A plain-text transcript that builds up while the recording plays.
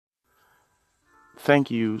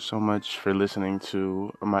Thank you so much for listening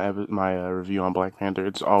to my review on Black Panther.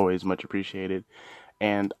 It's always much appreciated,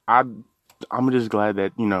 and I'm just glad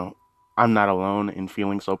that I'm not alone in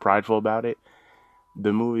feeling so prideful about it.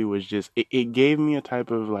 The movie was just it gave me a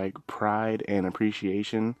type of like pride and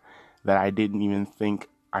appreciation that I didn't even think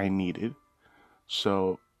I needed.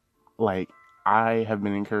 So like I have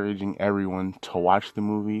been encouraging everyone to watch the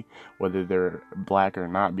movie, whether they're black or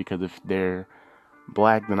not, because if they're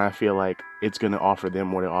black, then I feel like it's gonna offer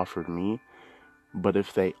them what it offered me. But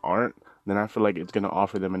if they aren't, then I feel like it's gonna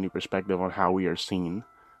offer them a new perspective on how we are seen.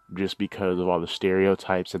 Just because of all the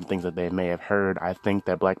stereotypes and things that they may have heard, I think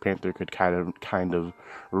that Black Panther could kind of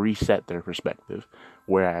reset their perspective.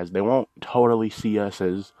 Whereas they won't totally see us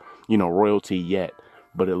as, royalty yet,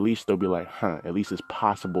 but at least they'll be like, huh, at least it's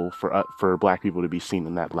possible for black people to be seen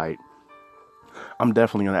in that light. I'm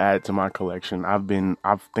definitely gonna add it to my collection. I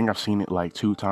think I've seen it like two times